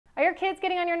your kids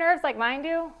getting on your nerves like mine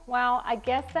do? Well, I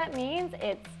guess that means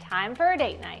it's time for a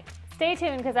date night. Stay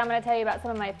tuned because I'm going to tell you about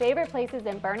some of my favorite places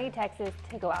in Boerne, Texas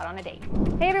to go out on a date.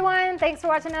 Hey everyone, thanks for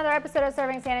watching another episode of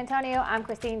Serving San Antonio. I'm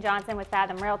Christine Johnson with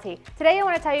Fathom Realty. Today I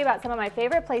want to tell you about some of my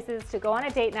favorite places to go on a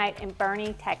date night in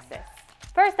Boerne, Texas.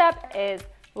 First up is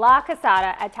La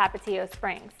Casada at Tapatio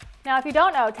Springs. Now if you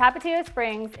don't know, Tapatio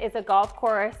Springs is a golf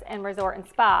course and resort and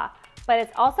spa, but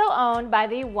it's also owned by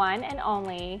the one and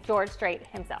only George Strait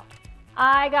himself.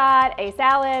 I got a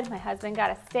salad, my husband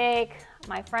got a steak,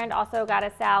 my friend also got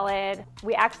a salad.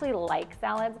 We actually like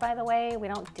salads, by the way. We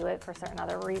don't do it for certain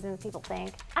other reasons people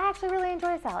think. I actually really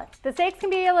enjoy salad. The steaks can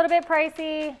be a little bit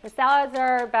pricey. The salads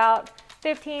are about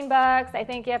 15 bucks. I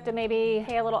think you have to maybe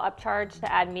pay a little upcharge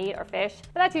to add meat or fish,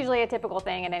 but that's usually a typical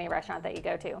thing in any restaurant that you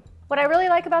go to. What I really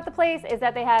like about the place is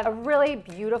that they have a really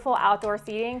beautiful outdoor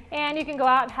seating, and you can go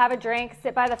out and have a drink,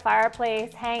 sit by the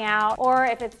fireplace, hang out, or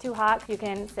if it's too hot, you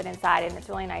can sit inside, and it's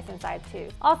really nice inside too.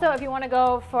 Also, if you want to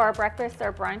go for breakfast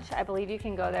or brunch, I believe you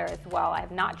can go there as well. I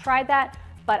have not tried that,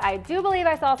 but I do believe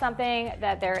I saw something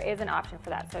that there is an option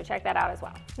for that, so check that out as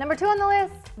well. Number 2 on the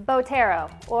list, Botero,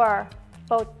 or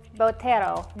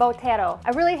Botero. I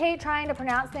really hate trying to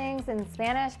pronounce things in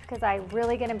Spanish because I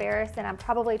really get embarrassed and I'm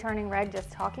probably turning red just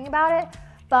talking about it.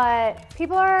 But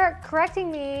people are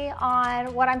correcting me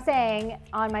on what I'm saying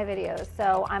on my videos,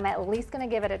 so I'm at least gonna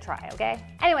give it a try, okay?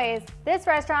 Anyways, this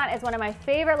restaurant is one of my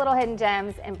favorite little hidden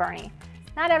gems in Boerne.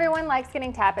 Not everyone likes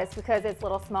getting tapas because it's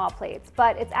little small plates,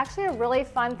 but it's actually a really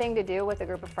fun thing to do with a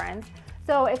group of friends.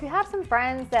 So if you have some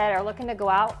friends that are looking to go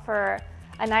out for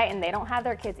a night and they don't have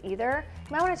their kids either,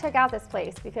 you might want to check out this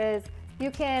place because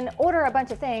you can order a bunch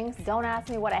of things. Don't ask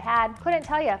me what I had. Couldn't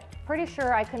tell you. Pretty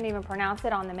sure I couldn't even pronounce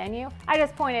it on the menu. I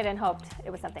just pointed and hoped it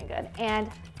was something good, and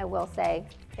I will say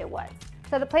it was.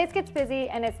 So the place gets busy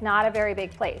and it's not a very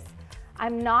big place.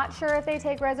 I'm not sure if they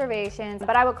take reservations,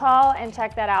 but I would call and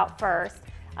check that out first.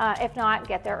 If not,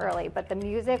 get there early. But the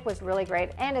music was really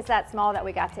great, and it's that small that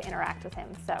we got to interact with him.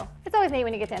 So it's always neat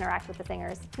when you get to interact with the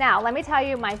singers. Now, let me tell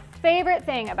you my favorite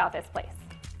thing about this place.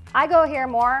 I go here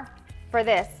more for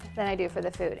this than I do for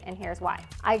the food, and here's why.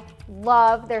 I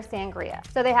love their sangria.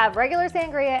 So they have regular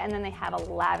sangria, and then they have a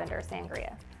lavender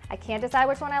sangria. I can't decide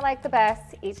which one I like the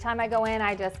best. Each time I go in,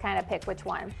 I just kind of pick which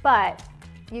one. But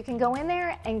you can go in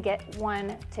there and get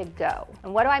one to go.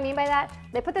 And what do I mean by that?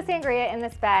 They put the sangria in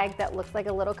this bag that looks like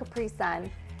a little Capri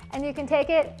Sun, and you can take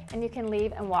it and you can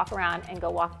leave and walk around and go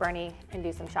walk Boerne and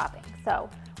do some shopping. So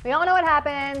we all know what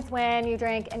happens when you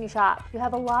drink and you shop. You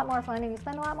have a lot more fun and you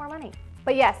spend a lot more money.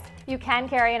 But yes, you can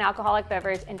carry an alcoholic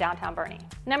beverage in downtown Boerne.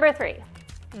 Number 3,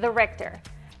 the Richter.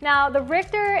 Now, the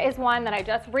Richter is one that I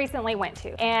just recently went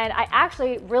to, and I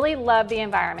actually really love the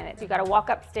environment. You gotta walk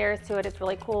upstairs to it. It's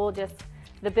really cool, just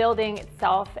the building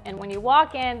itself. And when you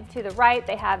walk in, to the right,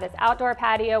 they have this outdoor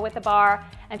patio with a bar,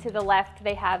 and to the left,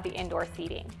 they have the indoor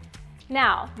seating.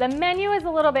 Now, the menu is a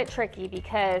little bit tricky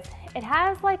because it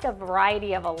has like a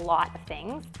variety of a lot of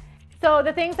things. So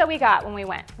the things that we got when we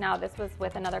went, now this was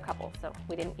with another couple, so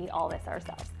we didn't eat all this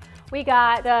ourselves. We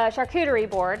got the charcuterie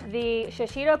board, the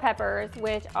shishito peppers,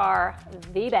 which are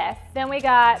the best. Then we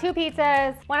got 2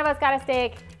 pizzas, one of us got a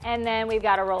steak, and then we've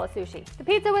got a roll of sushi. The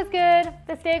pizza was good,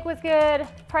 the steak was good.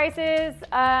 Prices,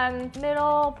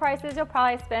 middle prices you'll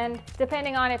probably spend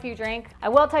depending on if you drink. I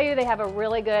will tell you they have a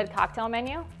really good cocktail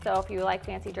menu, so if you like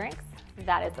fancy drinks,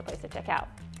 that is the place to check out.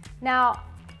 Now,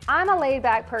 I'm a laid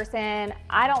back person,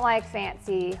 I don't like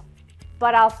fancy,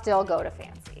 but I'll still go to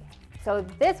fancy. So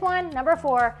this one, number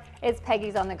 4, is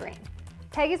Peggy's on the Green.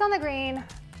 Peggy's on the Green,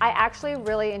 I actually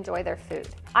really enjoy their food.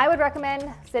 I would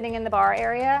recommend sitting in the bar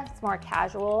area, it's more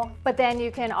casual, but then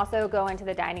you can also go into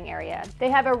the dining area. They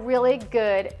have a really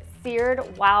good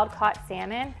seared wild-caught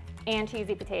salmon and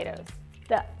cheesy potatoes.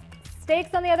 The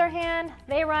steaks, on the other hand,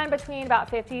 they run between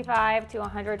about $55 to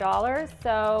 $100,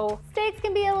 so steaks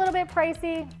can be a little bit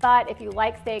pricey, but if you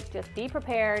like steak, just be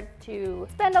prepared to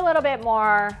spend a little bit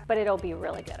more, but it'll be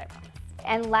really good, I promise.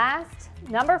 And last,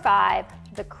 number 5,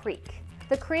 the Creek.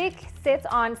 The Creek sits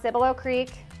on Cibolo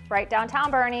Creek, right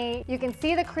downtown Boerne. You can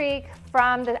see the creek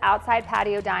from the outside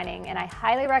patio dining, and I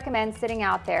highly recommend sitting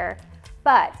out there.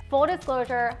 But full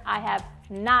disclosure, I have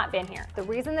not been here. The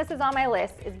reason this is on my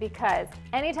list is because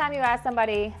anytime you ask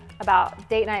somebody about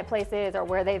date night places or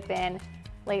where they've been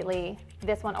lately,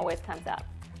 this one always comes up.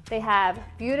 They have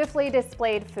beautifully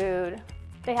displayed food.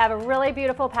 They have a really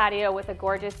beautiful patio with a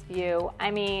gorgeous view.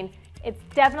 I mean, it's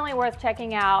definitely worth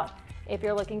checking out if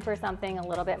you're looking for something a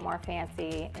little bit more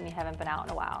fancy and you haven't been out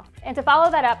in a while. And to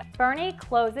follow that up, Boerne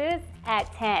closes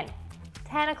at 10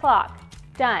 o'clock,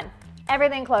 done.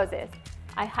 Everything closes.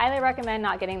 I highly recommend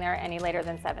not getting there any later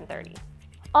than 7:30.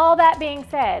 All that being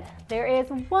said, there is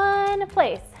one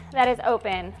place that is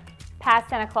open past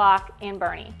 10 o'clock in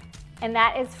Boerne, and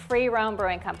that is Free Roam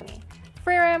Brewing Company.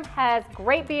 Free Roam has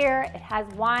great beer. It has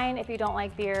wine. If you don't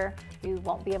like beer, you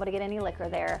won't be able to get any liquor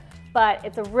there. But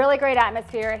it's a really great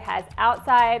atmosphere. It has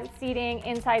outside seating,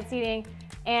 inside seating,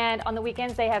 and on the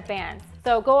weekends they have bands.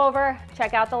 So go over,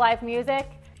 check out the live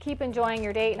music, keep enjoying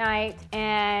your date night,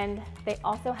 and they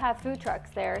also have food trucks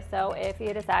there. So if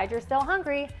you decide you're still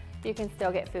hungry, you can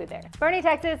still get food there. Boerne,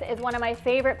 Texas is one of my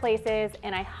favorite places,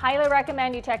 and I highly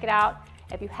recommend you check it out.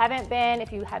 If you haven't been,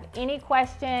 if you have any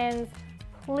questions,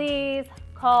 please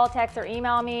call, text, or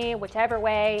email me, whichever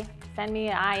way. Send me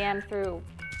an IM through,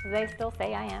 do they still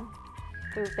say IM?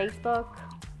 Through Facebook,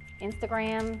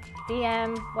 Instagram,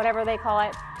 DM, whatever they call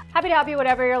it. Happy to help you,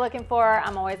 whatever you're looking for.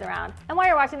 I'm always around. And while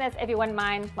you're watching this, if you wouldn't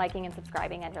mind liking and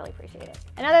subscribing, I'd really appreciate it.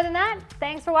 And other than that,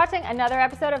 thanks for watching another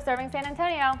episode of Serving San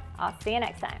Antonio. I'll see you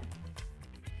next time.